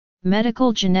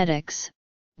Medical genetics,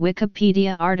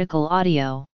 Wikipedia article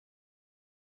audio.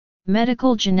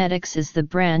 Medical genetics is the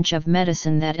branch of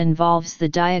medicine that involves the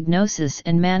diagnosis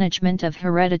and management of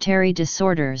hereditary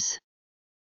disorders.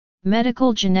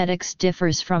 Medical genetics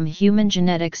differs from human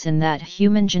genetics in that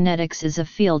human genetics is a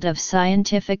field of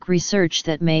scientific research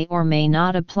that may or may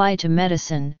not apply to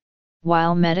medicine,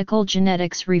 while medical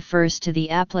genetics refers to the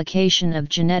application of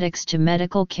genetics to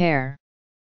medical care.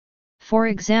 For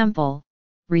example,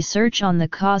 research on the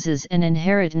causes and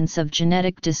inheritance of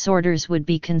genetic disorders would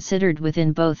be considered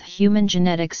within both human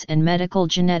genetics and medical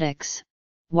genetics,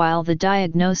 while the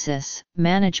diagnosis,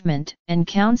 management, and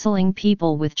counseling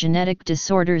people with genetic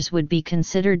disorders would be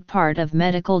considered part of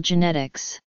medical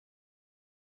genetics.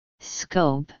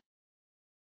 Scope.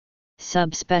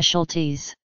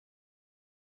 Subspecialties.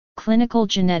 Clinical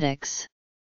genetics.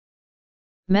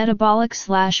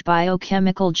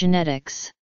 Metabolic/biochemical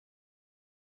genetics.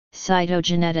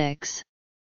 Cytogenetics.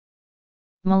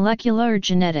 Molecular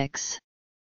genetics.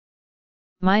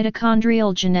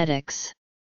 Mitochondrial genetics.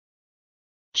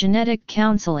 Genetic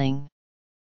counseling.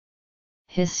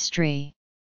 History.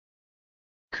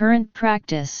 Current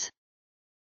practice.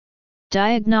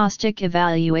 Diagnostic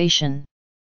evaluation.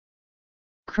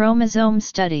 Chromosome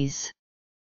studies.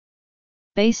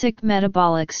 Basic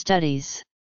metabolic studies.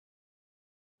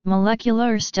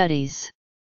 Molecular studies.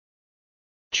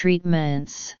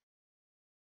 Treatments.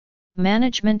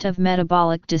 Management of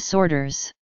metabolic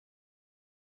disorders.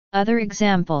 Other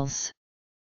examples.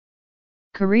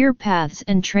 Career paths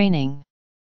and training.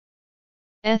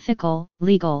 Ethical,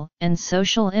 legal, and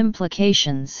social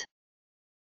implications.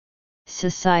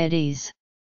 Societies.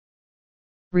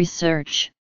 Research.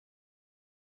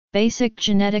 Basic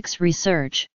genetics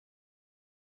research.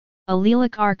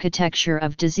 Allelic architecture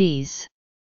of disease.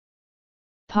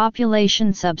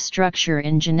 Population substructure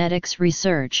in genetics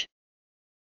research.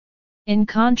 In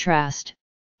contrast,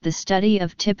 the study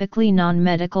of typically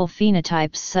non-medical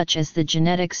phenotypes such as the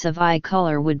genetics of eye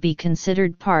color would be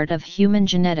considered part of human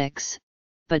genetics,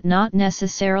 but not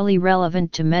necessarily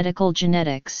relevant to medical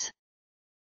genetics.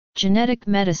 Genetic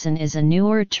medicine is a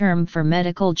newer term for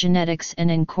medical genetics and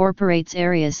incorporates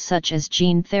areas such as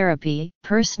gene therapy,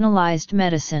 personalized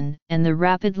medicine, and the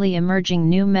rapidly emerging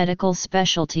new medical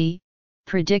specialty,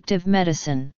 predictive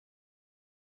medicine.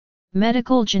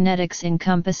 Medical genetics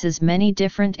encompasses many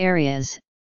different areas,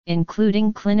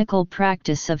 including clinical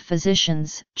practice of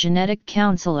physicians, genetic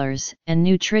counselors, and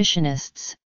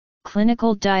nutritionists,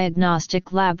 clinical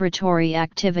diagnostic laboratory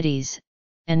activities,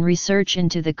 and research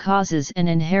into the causes and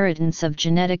inheritance of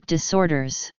genetic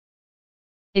disorders.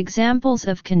 Examples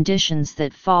of conditions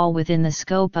that fall within the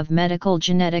scope of medical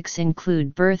genetics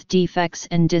include birth defects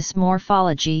and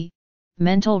dysmorphology,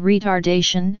 mental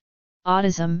retardation,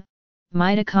 autism,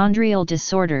 mitochondrial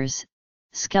disorders,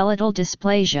 skeletal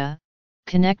dysplasia,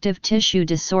 connective tissue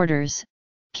disorders,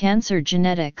 cancer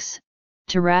genetics,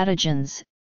 teratogens,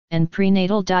 and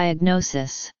prenatal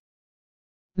diagnosis.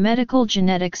 Medical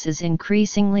genetics is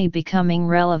increasingly becoming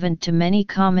relevant to many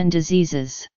common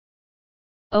diseases.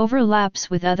 Overlaps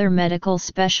with other medical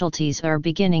specialties are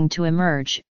beginning to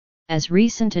emerge, as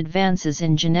recent advances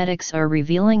in genetics are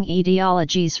revealing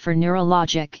etiologies for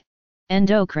neurologic,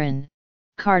 endocrine,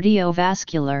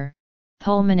 cardiovascular,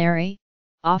 pulmonary,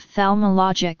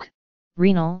 ophthalmologic,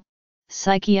 renal,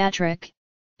 psychiatric,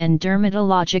 and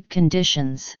dermatologic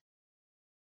conditions.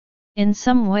 In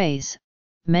some ways,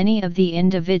 many of the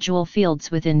individual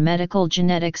fields within medical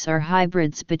genetics are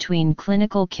hybrids between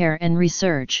clinical care and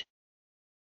research.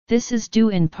 This is due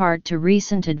in part to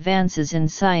recent advances in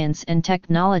science and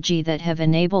technology that have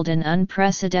enabled an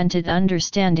unprecedented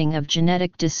understanding of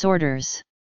genetic disorders.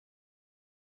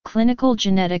 Clinical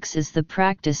genetics is the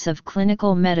practice of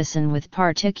clinical medicine with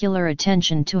particular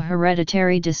attention to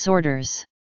hereditary disorders.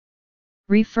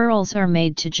 Referrals are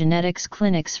made to genetics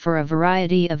clinics for a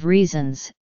variety of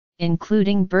reasons,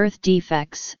 including birth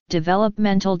defects,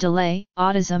 developmental delay,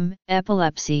 autism,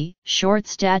 epilepsy, short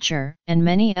stature, and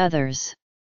many others.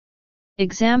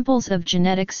 Examples of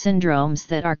genetic syndromes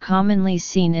that are commonly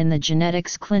seen in the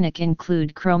genetics clinic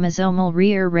include chromosomal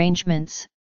rearrangements,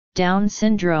 Down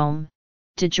syndrome,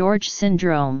 DeGeorge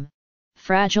syndrome,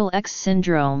 Fragile X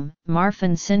syndrome,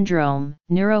 Marfan syndrome,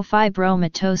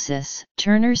 neurofibromatosis,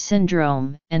 Turner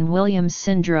syndrome, and Williams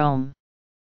syndrome.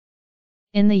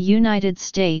 In the United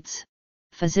States,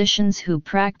 physicians who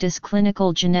practice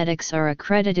clinical genetics are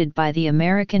accredited by the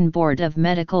American Board of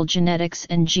Medical Genetics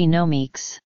and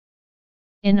Genomics.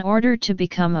 In order to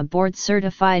become a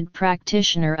board-certified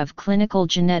practitioner of clinical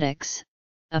genetics,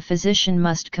 a physician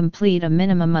must complete a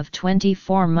minimum of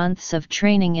 24 months of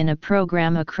training in a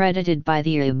program accredited by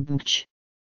the IBMG.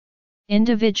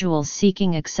 Individuals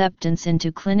seeking acceptance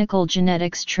into clinical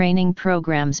genetics training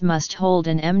programs must hold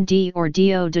an MD or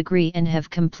DO degree and have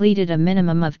completed a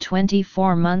minimum of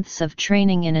 24 months of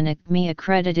training in an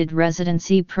ACME-accredited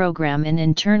residency program in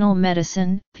internal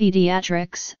medicine,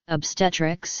 pediatrics,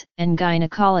 obstetrics, and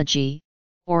gynecology,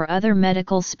 or other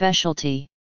medical specialty.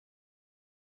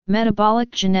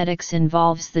 Metabolic genetics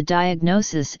involves the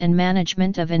diagnosis and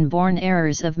management of inborn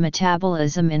errors of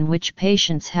metabolism in which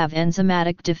patients have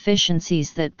enzymatic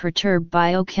deficiencies that perturb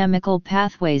biochemical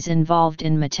pathways involved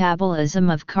in metabolism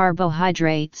of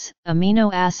carbohydrates,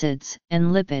 amino acids, and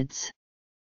lipids.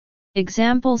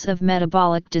 Examples of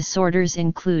metabolic disorders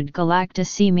include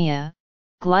galactosemia,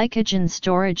 glycogen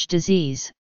storage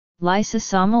disease,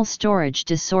 lysosomal storage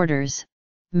disorders,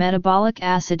 metabolic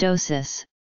acidosis,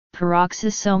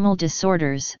 peroxisomal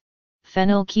disorders,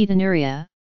 phenylketonuria,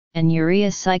 and urea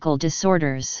cycle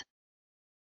disorders.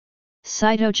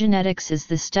 Cytogenetics is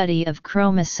the study of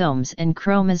chromosomes and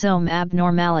chromosome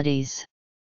abnormalities.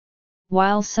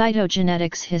 While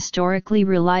cytogenetics historically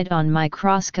relied on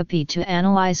microscopy to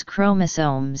analyze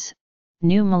chromosomes,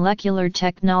 new molecular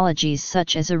technologies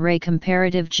such as array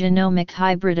comparative genomic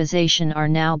hybridization are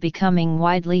now becoming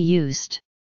widely used.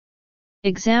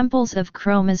 Examples of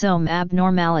chromosome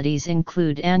abnormalities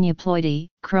include aneuploidy,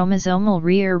 chromosomal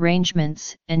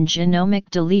rearrangements, and genomic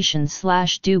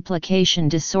deletion/duplication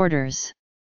disorders.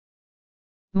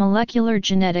 Molecular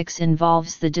genetics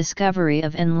involves the discovery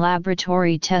of and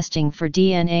laboratory testing for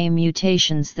DNA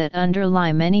mutations that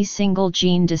underlie many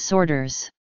single-gene disorders.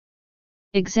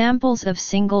 Examples of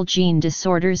single-gene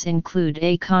disorders include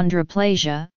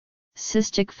achondroplasia,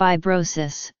 cystic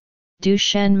fibrosis,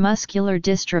 Duchenne muscular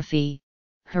dystrophy,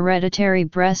 hereditary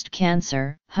breast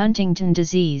cancer, Huntington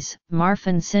disease,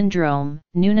 Marfan syndrome,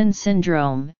 Noonan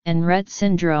syndrome, and Rett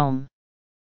syndrome.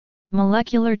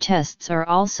 Molecular tests are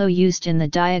also used in the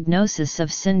diagnosis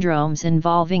of syndromes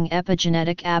involving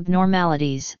epigenetic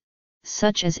abnormalities,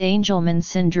 such as Angelman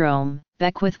syndrome,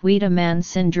 Beckwith-Wiedemann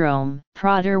syndrome,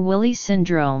 Prader-Willi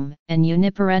syndrome, and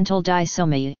uniparental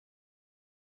disomy.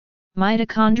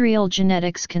 Mitochondrial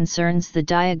genetics concerns the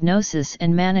diagnosis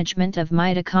and management of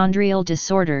mitochondrial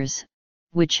disorders,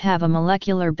 which have a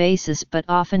molecular basis but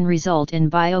often result in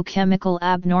biochemical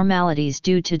abnormalities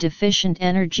due to deficient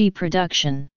energy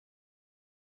production.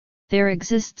 There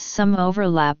exists some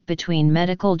overlap between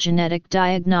medical genetic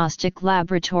diagnostic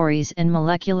laboratories and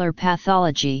molecular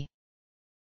pathology.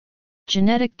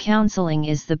 Genetic counseling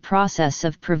is the process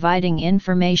of providing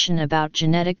information about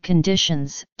genetic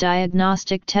conditions,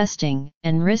 diagnostic testing,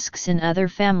 and risks in other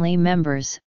family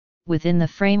members, within the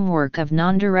framework of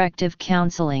non-directive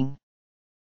counseling.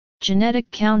 Genetic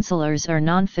counselors are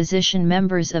non-physician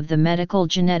members of the medical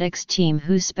genetics team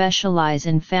who specialize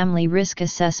in family risk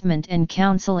assessment and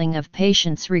counseling of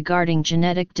patients regarding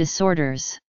genetic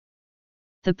disorders.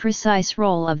 The precise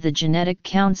role of the genetic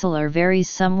counselor varies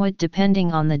somewhat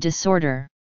depending on the disorder.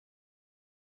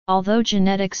 Although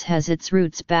genetics has its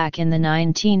roots back in the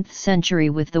 19th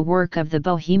century with the work of the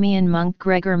Bohemian monk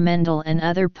Gregor Mendel and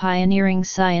other pioneering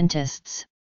scientists,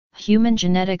 human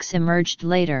genetics emerged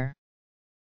later.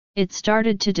 It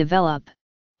started to develop,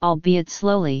 albeit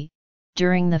slowly,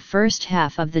 during the first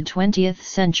half of the 20th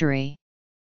century.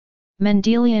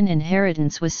 Mendelian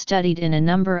inheritance was studied in a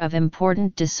number of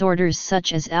important disorders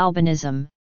such as albinism,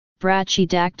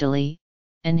 brachydactyly,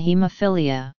 and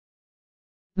hemophilia.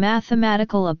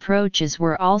 Mathematical approaches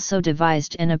were also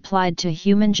devised and applied to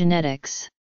human genetics.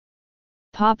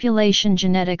 Population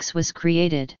genetics was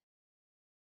created.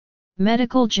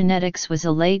 Medical genetics was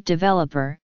a late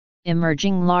developer,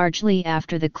 emerging largely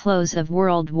after the close of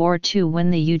World War II when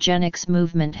the eugenics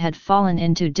movement had fallen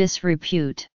into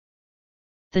disrepute.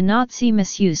 The Nazi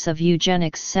misuse of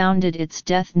eugenics sounded its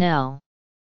death knell.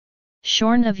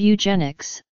 Shorn of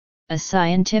eugenics, a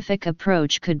scientific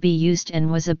approach could be used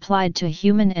and was applied to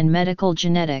human and medical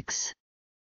genetics.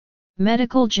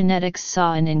 Medical genetics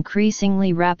saw an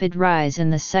increasingly rapid rise in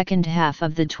the second half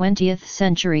of the 20th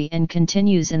century and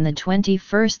continues in the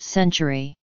 21st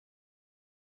century.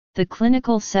 The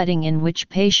clinical setting in which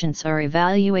patients are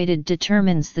evaluated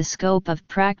determines the scope of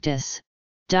practice,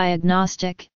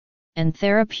 diagnostic, and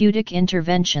therapeutic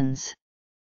interventions.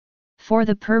 For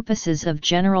the purposes of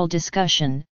general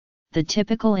discussion, the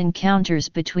typical encounters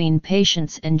between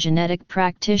patients and genetic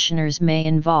practitioners may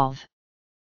involve: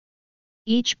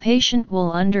 each patient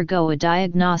will undergo a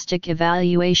diagnostic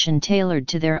evaluation tailored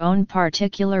to their own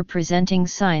particular presenting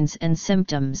signs and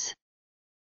symptoms.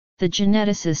 The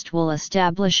geneticist will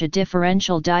establish a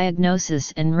differential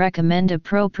diagnosis and recommend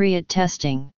appropriate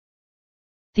testing.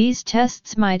 These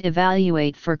tests might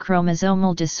evaluate for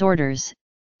chromosomal disorders,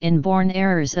 inborn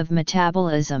errors of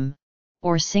metabolism,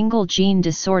 or single gene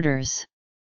disorders.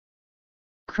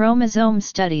 Chromosome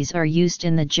studies are used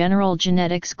in the general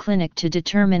genetics clinic to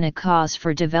determine a cause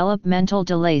for developmental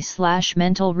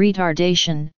delay/mental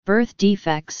retardation, birth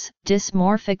defects,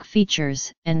 dysmorphic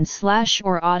features,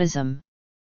 and/or autism.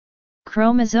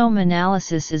 Chromosome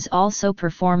analysis is also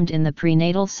performed in the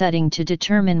prenatal setting to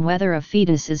determine whether a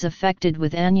fetus is affected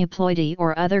with aneuploidy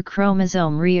or other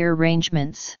chromosome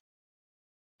rearrangements.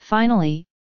 Finally,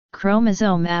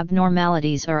 chromosome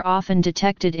abnormalities are often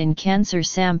detected in cancer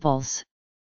samples.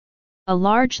 A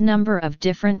large number of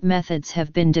different methods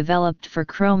have been developed for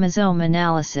chromosome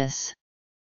analysis.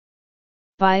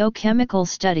 Biochemical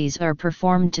studies are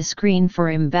performed to screen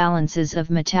for imbalances of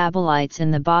metabolites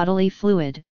in the bodily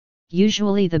fluid,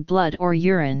 usually the blood or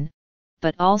urine,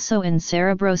 but also in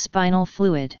cerebrospinal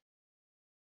fluid.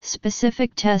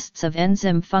 Specific tests of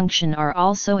enzyme function are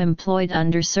also employed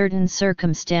under certain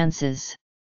circumstances.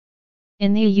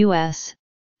 In the U.S.,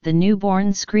 the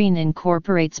newborn screen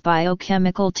incorporates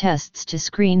biochemical tests to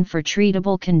screen for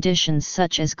treatable conditions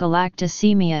such as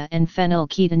galactosemia and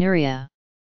phenylketonuria.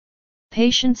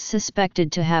 Patients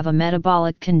suspected to have a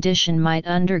metabolic condition might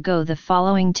undergo the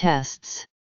following tests.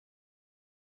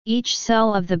 Each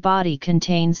cell of the body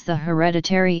contains the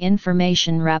hereditary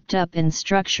information wrapped up in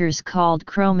structures called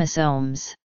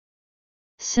chromosomes.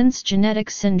 Since genetic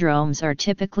syndromes are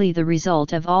typically the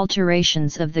result of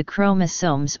alterations of the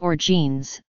chromosomes or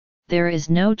genes, there is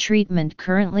no treatment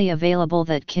currently available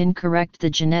that can correct the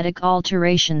genetic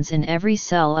alterations in every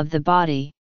cell of the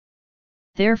body.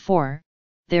 Therefore,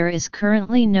 there is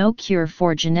currently no cure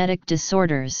for genetic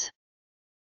disorders.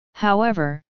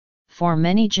 However, for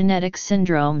many genetic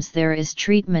syndromes there is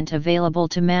treatment available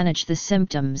to manage the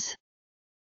symptoms.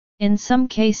 In some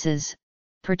cases,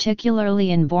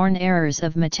 particularly in born errors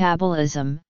of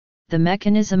metabolism, the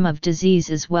mechanism of disease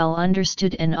is well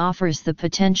understood and offers the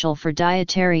potential for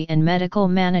dietary and medical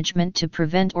management to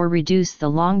prevent or reduce the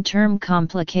long-term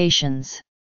complications.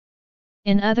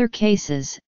 In other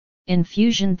cases,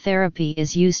 infusion therapy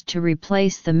is used to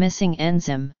replace the missing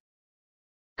enzyme.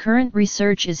 Current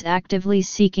research is actively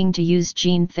seeking to use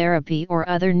gene therapy or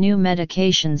other new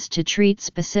medications to treat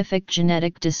specific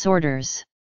genetic disorders.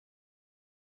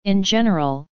 In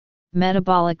general,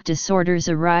 metabolic disorders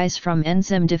arise from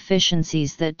enzyme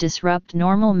deficiencies that disrupt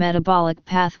normal metabolic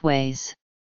pathways.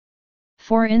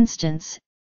 For instance,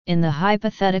 in the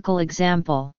hypothetical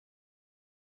example,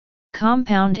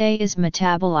 compound A is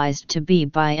metabolized to B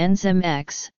by enzyme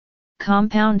X,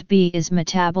 compound B is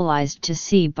metabolized to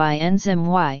C by enzyme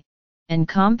Y, and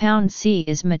compound C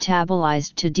is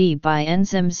metabolized to D by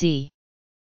enzyme Z.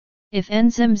 If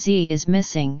enzyme Z is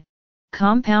missing,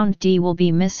 compound D will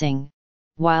be missing,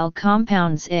 while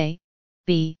compounds A,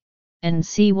 B, and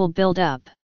C will build up.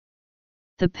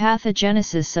 The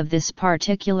pathogenesis of this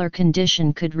particular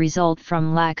condition could result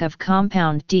from lack of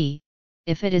compound D,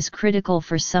 if it is critical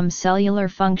for some cellular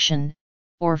function,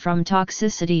 or from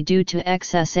toxicity due to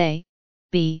excess A,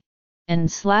 B,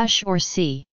 and/or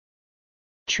C.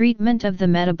 Treatment of the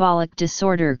metabolic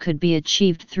disorder could be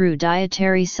achieved through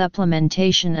dietary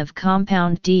supplementation of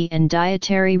compound D and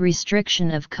dietary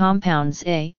restriction of compounds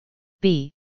A,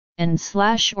 B,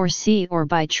 and/or C, or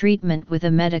by treatment with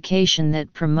a medication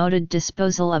that promoted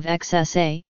disposal of excess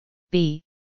A, B,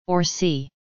 or C.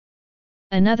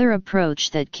 Another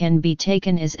approach that can be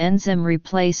taken is enzyme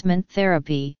replacement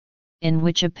therapy, in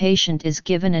which a patient is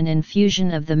given an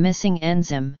infusion of the missing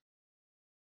enzyme.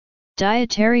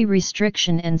 Dietary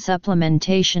restriction and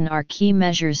supplementation are key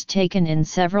measures taken in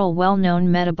several well-known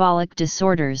metabolic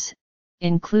disorders,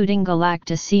 including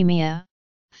galactosemia,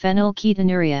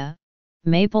 phenylketonuria,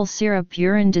 maple syrup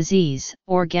urine disease,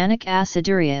 organic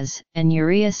acidureas, and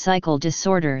urea cycle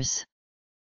disorders.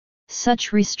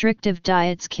 Such restrictive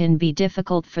diets can be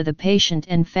difficult for the patient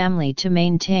and family to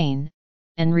maintain,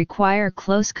 and require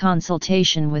close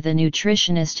consultation with a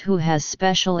nutritionist who has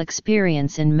special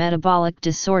experience in metabolic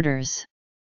disorders.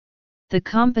 The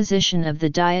composition of the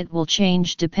diet will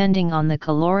change depending on the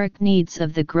caloric needs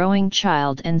of the growing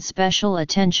child, and special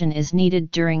attention is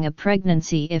needed during a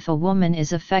pregnancy if a woman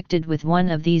is affected with one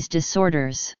of these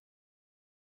disorders.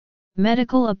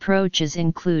 Medical approaches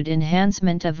include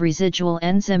enhancement of residual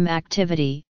enzyme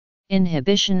activity,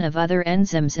 inhibition of other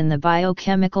enzymes in the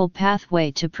biochemical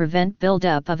pathway to prevent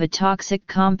buildup of a toxic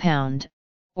compound,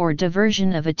 or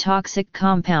diversion of a toxic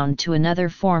compound to another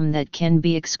form that can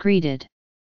be excreted.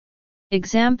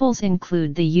 Examples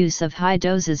include the use of high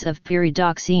doses of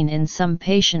pyridoxine in some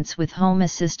patients with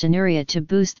homocystinuria to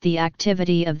boost the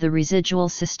activity of the residual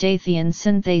cystathionine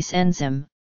synthase enzyme,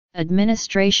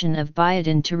 administration of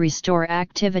biotin to restore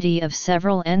activity of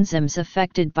several enzymes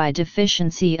affected by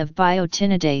deficiency of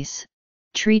biotinidase,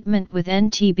 treatment with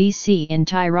NTBC in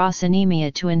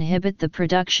tyrosinemia to inhibit the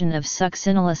production of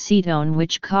succinylacetone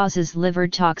which causes liver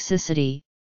toxicity,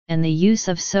 and the use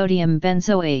of sodium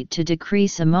benzoate to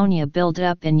decrease ammonia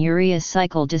buildup in urea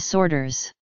cycle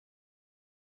disorders.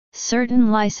 Certain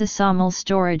lysosomal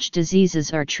storage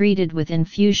diseases are treated with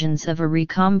infusions of a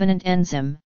recombinant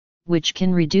enzyme, which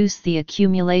can reduce the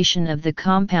accumulation of the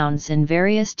compounds in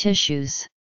various tissues.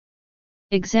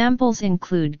 Examples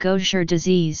include Gaucher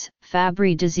disease,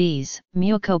 Fabry disease,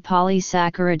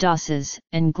 mucopolysaccharidosis,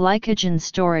 and glycogen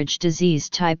storage disease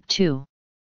type 2.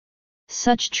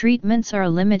 Such treatments are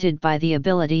limited by the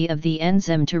ability of the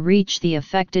enzyme to reach the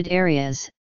affected areas,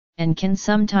 and can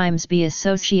sometimes be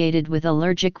associated with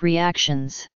allergic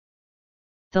reactions.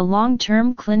 The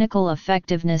long-term clinical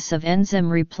effectiveness of enzyme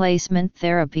replacement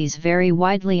therapies vary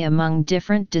widely among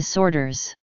different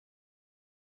disorders.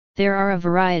 There are a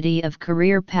variety of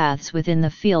career paths within the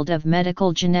field of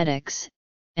medical genetics,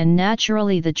 and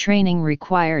naturally the training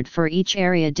required for each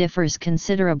area differs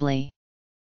considerably.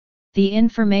 The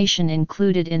information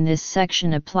included in this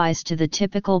section applies to the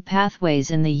typical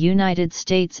pathways in the United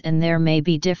States, and there may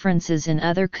be differences in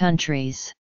other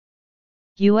countries.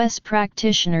 U.S.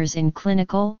 practitioners in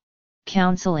clinical,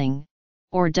 counseling,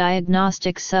 or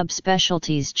diagnostic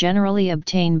subspecialties generally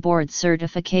obtain board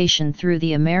certification through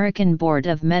the American Board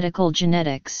of Medical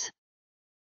Genetics.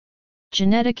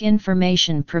 Genetic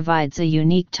information provides a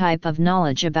unique type of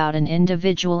knowledge about an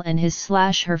individual and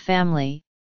his/her family,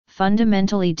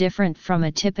 fundamentally different from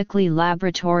a typically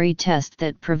laboratory test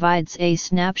that provides a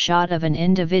snapshot of an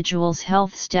individual's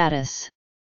health status.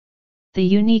 The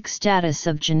unique status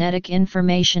of genetic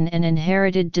information and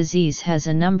inherited disease has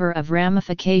a number of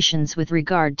ramifications with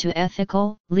regard to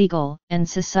ethical, legal, and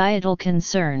societal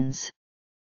concerns.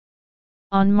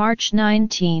 On March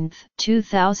 19,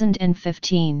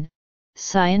 2015,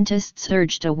 scientists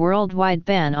urged a worldwide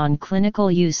ban on clinical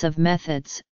use of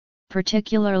methods,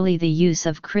 particularly the use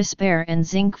of CRISPR and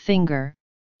zinc finger,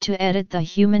 to edit the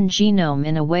human genome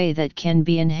in a way that can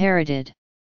be inherited.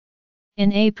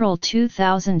 In April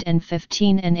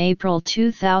 2015 and April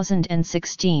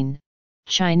 2016,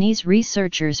 Chinese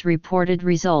researchers reported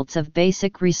results of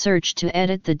basic research to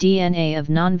edit the DNA of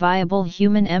non-viable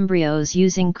human embryos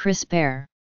using CRISPR.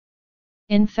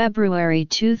 In February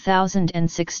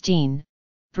 2016,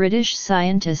 British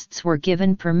scientists were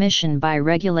given permission by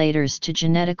regulators to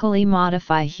genetically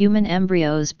modify human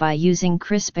embryos by using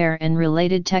CRISPR and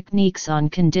related techniques on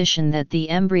condition that the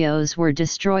embryos were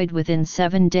destroyed within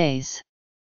 7 days.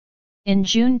 In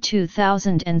June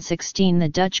 2016, the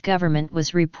Dutch government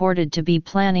was reported to be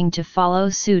planning to follow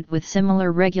suit with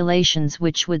similar regulations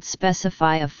which would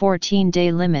specify a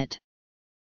 14-day limit.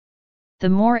 The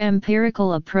more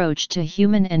empirical approach to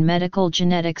human and medical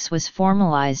genetics was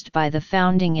formalized by the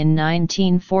founding in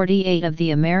 1948 of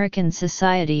the American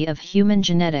Society of Human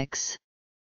Genetics.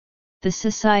 The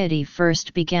Society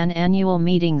first began annual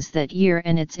meetings that year,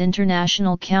 and its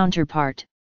international counterpart,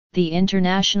 the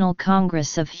International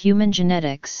Congress of Human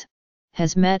Genetics,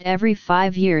 has met every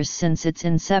 5 years since its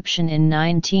inception in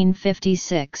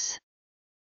 1956.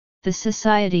 The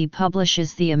Society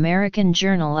publishes the American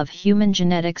Journal of Human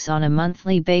Genetics on a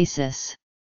monthly basis.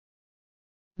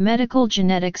 Medical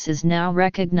genetics is now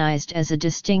recognized as a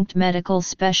distinct medical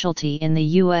specialty in the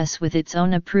U.S. with its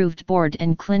own approved board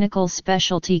and clinical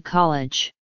specialty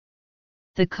college.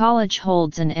 The college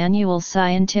holds an annual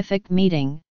scientific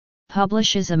meeting,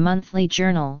 publishes a monthly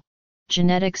journal,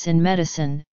 Genetics in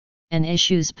Medicine, and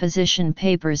issues position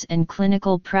papers and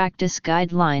clinical practice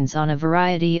guidelines on a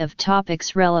variety of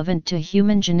topics relevant to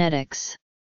human genetics.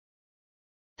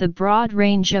 The broad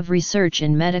range of research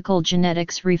in medical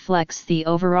genetics reflects the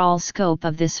overall scope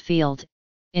of this field,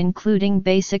 including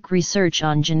basic research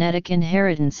on genetic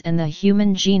inheritance and the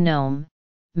human genome,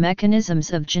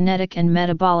 mechanisms of genetic and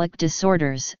metabolic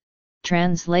disorders,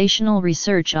 translational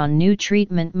research on new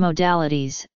treatment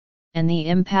modalities, and the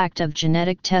impact of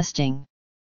genetic testing.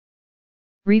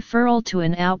 Referral to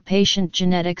an outpatient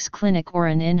genetics clinic or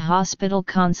an in-hospital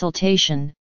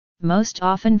consultation, most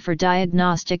often for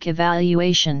diagnostic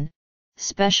evaluation,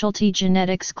 specialty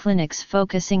genetics clinics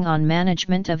focusing on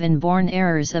management of inborn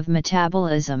errors of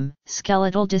metabolism,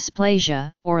 skeletal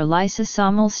dysplasia, or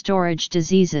lysosomal storage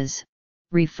diseases,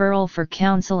 referral for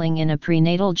counseling in a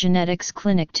prenatal genetics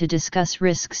clinic to discuss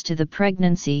risks to the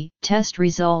pregnancy, test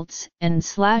results,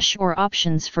 and/or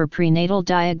options for prenatal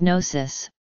diagnosis.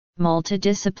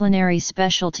 Multidisciplinary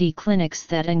specialty clinics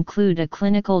that include a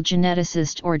clinical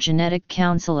geneticist or genetic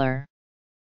counselor.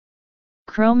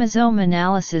 Chromosome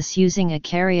analysis using a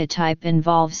karyotype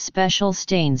involves special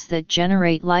stains that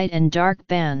generate light and dark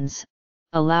bands,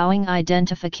 allowing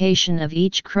identification of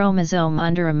each chromosome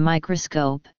under a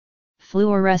microscope.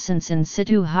 Fluorescence in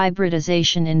situ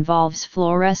hybridization involves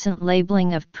fluorescent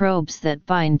labeling of probes that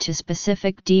bind to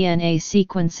specific DNA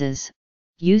sequences,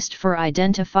 used for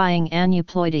identifying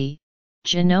aneuploidy,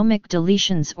 genomic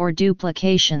deletions or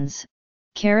duplications,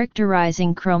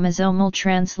 characterizing chromosomal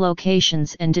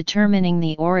translocations and determining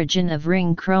the origin of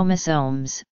ring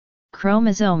chromosomes.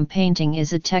 Chromosome painting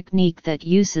is a technique that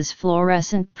uses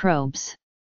fluorescent probes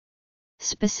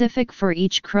specific for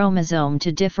each chromosome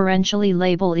to differentially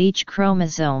label each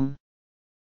chromosome.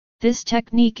 This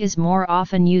technique is more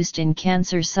often used in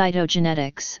cancer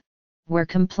cytogenetics, where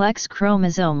complex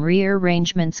chromosome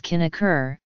rearrangements can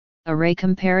occur. Array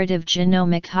comparative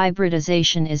genomic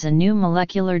hybridization is a new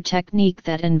molecular technique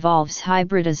that involves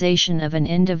hybridization of an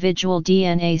individual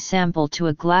DNA sample to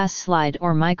a glass slide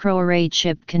or microarray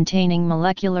chip containing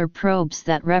molecular probes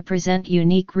that represent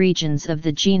unique regions of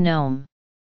the genome.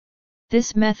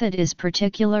 This method is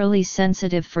particularly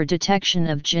sensitive for detection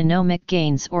of genomic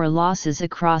gains or losses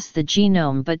across the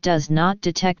genome but does not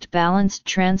detect balanced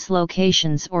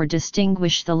translocations or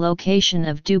distinguish the location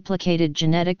of duplicated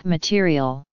genetic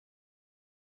material.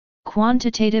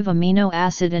 Quantitative amino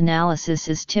acid analysis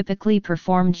is typically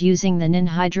performed using the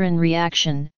ninhydrin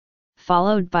reaction,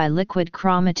 followed by liquid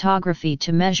chromatography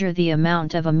to measure the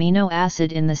amount of amino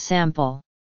acid in the sample.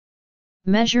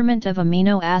 Measurement of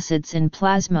amino acids in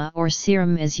plasma or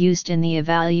serum is used in the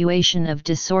evaluation of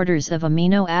disorders of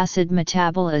amino acid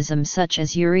metabolism such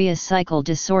as urea cycle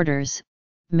disorders,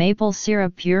 maple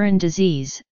syrup urine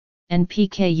disease, and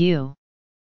PKU.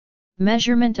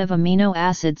 Measurement of amino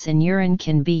acids in urine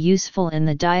can be useful in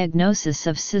the diagnosis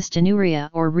of cystinuria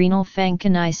or renal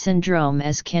Fanconi syndrome,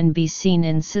 as can be seen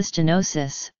in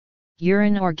cystinosis.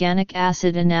 Urine organic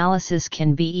acid analysis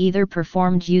can be either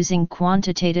performed using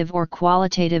quantitative or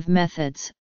qualitative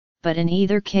methods, but in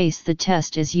either case the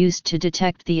test is used to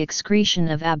detect the excretion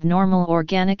of abnormal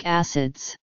organic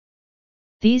acids.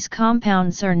 These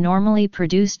compounds are normally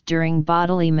produced during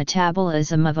bodily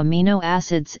metabolism of amino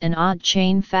acids and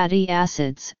odd-chain fatty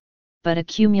acids, but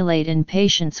accumulate in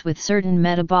patients with certain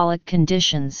metabolic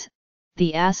conditions.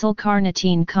 The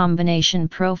acyl-carnitine combination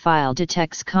profile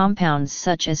detects compounds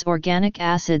such as organic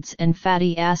acids and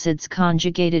fatty acids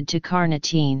conjugated to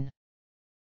carnitine.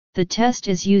 The test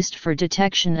is used for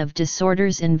detection of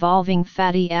disorders involving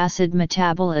fatty acid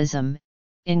metabolism,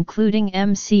 including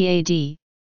MCAD.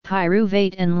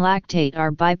 Pyruvate and lactate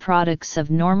are byproducts of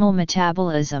normal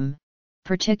metabolism,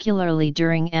 particularly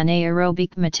during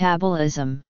anaerobic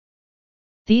metabolism.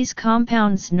 These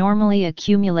compounds normally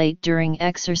accumulate during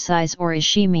exercise or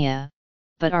ischemia,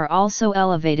 but are also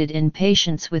elevated in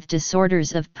patients with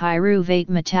disorders of pyruvate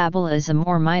metabolism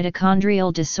or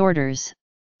mitochondrial disorders.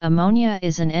 Ammonia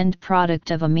is an end product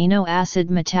of amino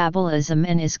acid metabolism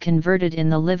and is converted in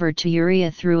the liver to urea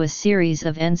through a series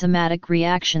of enzymatic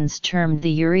reactions termed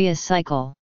the urea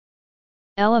cycle.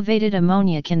 Elevated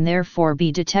ammonia can therefore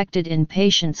be detected in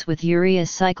patients with urea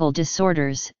cycle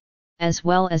disorders, as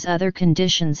well as other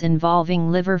conditions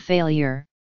involving liver failure.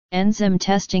 Enzyme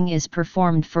testing is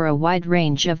performed for a wide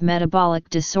range of metabolic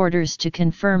disorders to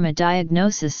confirm a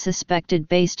diagnosis suspected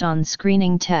based on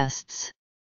screening tests.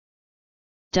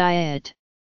 Diet,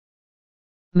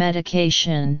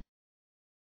 medication,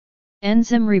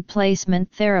 enzyme replacement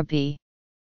therapy.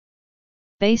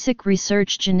 Basic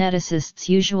research geneticists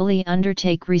usually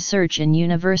undertake research in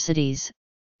universities,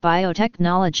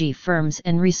 biotechnology firms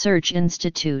and research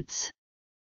institutes.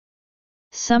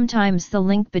 Sometimes the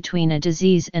link between a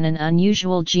disease and an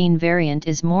unusual gene variant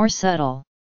is more subtle.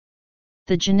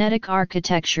 The genetic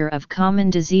architecture of common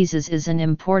diseases is an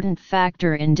important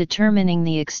factor in determining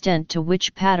the extent to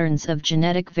which patterns of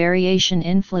genetic variation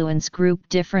influence group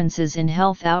differences in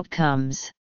health outcomes.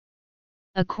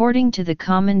 According to the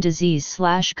common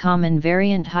disease/common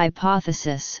variant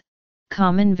hypothesis,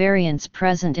 common variants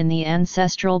present in the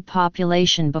ancestral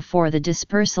population before the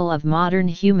dispersal of modern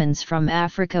humans from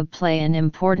Africa play an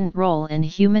important role in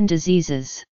human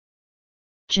diseases.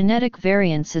 Genetic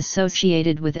variants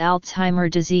associated with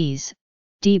Alzheimer's disease,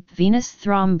 deep venous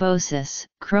thrombosis,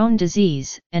 Crohn's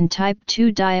disease, and type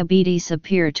 2 diabetes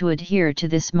appear to adhere to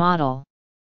this model.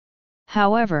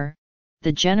 However,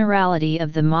 the generality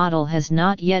of the model has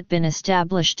not yet been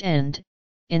established and,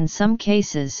 in some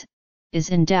cases, is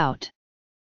in doubt.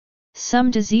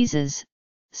 Some diseases,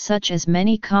 such as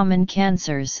many common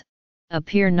cancers,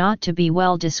 appear not to be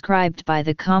well described by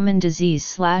the common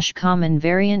disease/common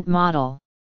variant model.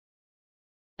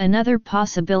 Another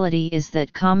possibility is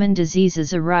that common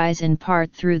diseases arise in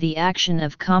part through the action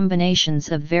of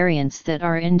combinations of variants that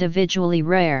are individually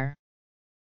rare.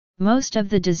 Most of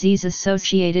the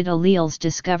disease-associated alleles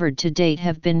discovered to date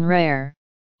have been rare,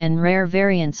 and rare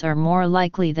variants are more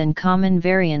likely than common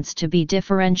variants to be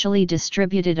differentially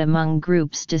distributed among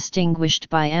groups distinguished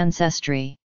by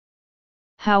ancestry.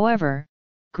 However,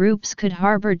 groups could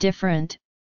harbor different,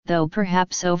 though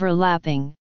perhaps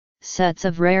overlapping, sets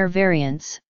of rare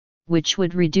variants, which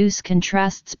would reduce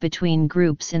contrasts between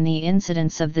groups in the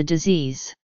incidence of the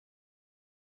disease.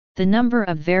 The number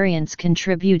of variants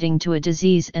contributing to a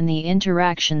disease and the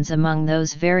interactions among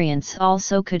those variants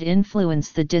also could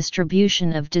influence the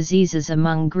distribution of diseases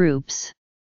among groups.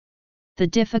 The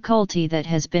difficulty that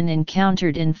has been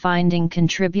encountered in finding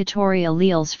contributory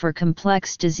alleles for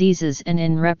complex diseases and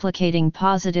in replicating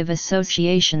positive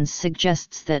associations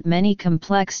suggests that many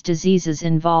complex diseases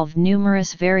involve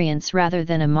numerous variants rather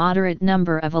than a moderate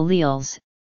number of alleles,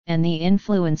 and the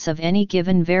influence of any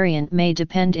given variant may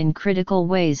depend in critical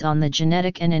ways on the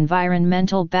genetic and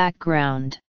environmental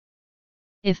background.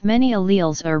 If many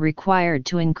alleles are required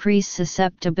to increase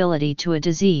susceptibility to a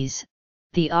disease,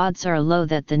 the odds are low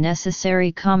that the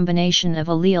necessary combination of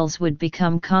alleles would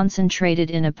become concentrated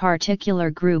in a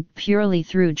particular group purely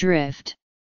through drift.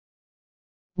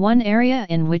 One area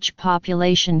in which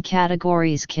population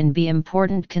categories can be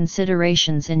important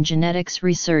considerations in genetics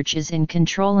research is in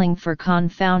controlling for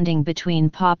confounding between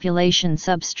population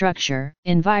substructure,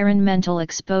 environmental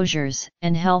exposures,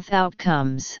 and health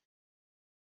outcomes.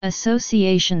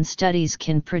 Association studies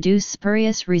can produce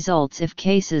spurious results if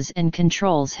cases and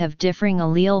controls have differing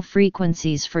allele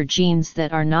frequencies for genes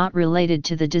that are not related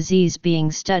to the disease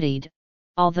being studied,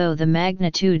 although the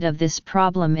magnitude of this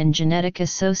problem in genetic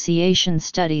association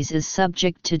studies is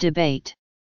subject to debate.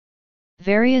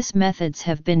 Various methods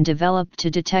have been developed to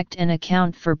detect and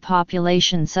account for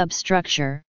population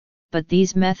substructure, but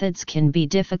these methods can be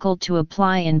difficult to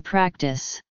apply in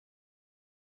practice.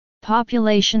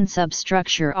 Population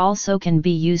substructure also can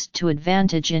be used to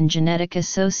advantage in genetic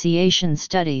association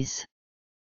studies.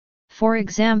 For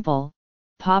example,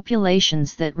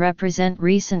 populations that represent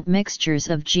recent mixtures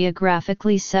of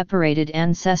geographically separated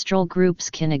ancestral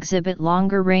groups can exhibit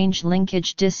longer-range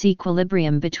linkage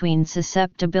disequilibrium between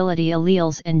susceptibility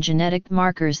alleles and genetic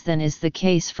markers than is the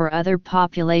case for other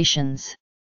populations.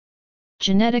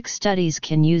 Genetic studies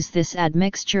can use this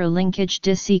admixture linkage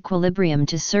disequilibrium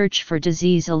to search for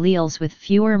disease alleles with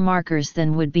fewer markers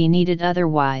than would be needed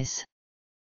otherwise.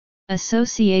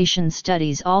 Association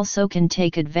studies also can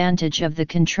take advantage of the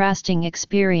contrasting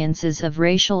experiences of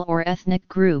racial or ethnic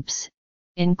groups,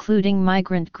 including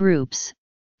migrant groups,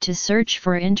 to search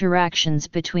for interactions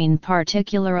between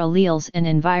particular alleles and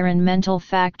environmental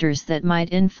factors that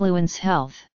might influence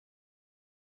health.